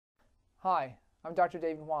Hi, I'm Dr.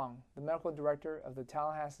 David Huang, the Medical Director of the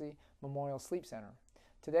Tallahassee Memorial Sleep Center.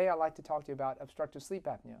 Today I'd like to talk to you about obstructive sleep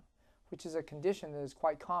apnea, which is a condition that is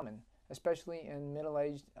quite common, especially in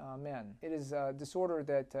middle-aged men. It is a disorder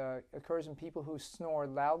that occurs in people who snore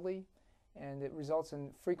loudly, and it results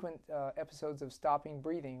in frequent episodes of stopping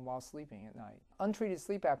breathing while sleeping at night. Untreated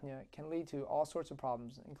sleep apnea can lead to all sorts of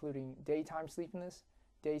problems, including daytime sleepiness,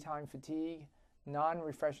 daytime fatigue,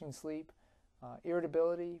 non-refreshing sleep,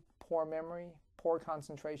 irritability, poor memory, poor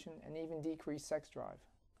concentration, and even decreased sex drive.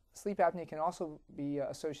 Sleep apnea can also be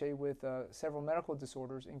associated with several medical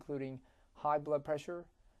disorders, including high blood pressure,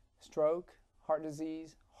 stroke, heart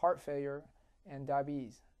disease, heart failure, and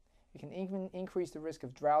diabetes. It can even increase the risk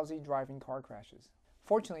of drowsy driving car crashes.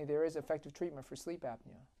 Fortunately, there is effective treatment for sleep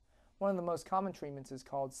apnea. One of the most common treatments is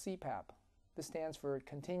called CPAP. This stands for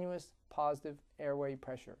Continuous Positive Airway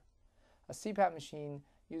Pressure. A CPAP machine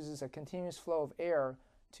uses a continuous flow of air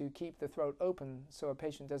to keep the throat open so a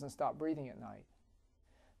patient doesn't stop breathing at night.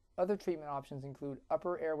 Other treatment options include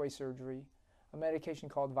upper airway surgery, a medication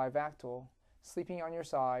called Vivactol, sleeping on your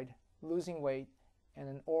side, losing weight, and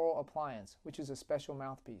an oral appliance, which is a special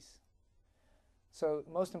mouthpiece. So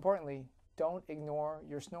most importantly, don't ignore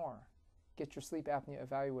your snore. Get your sleep apnea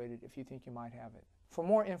evaluated if you think you might have it. For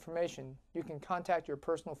more information, you can contact your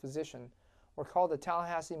personal physician or call the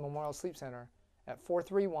Tallahassee Memorial Sleep Center at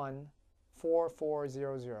 431-4400.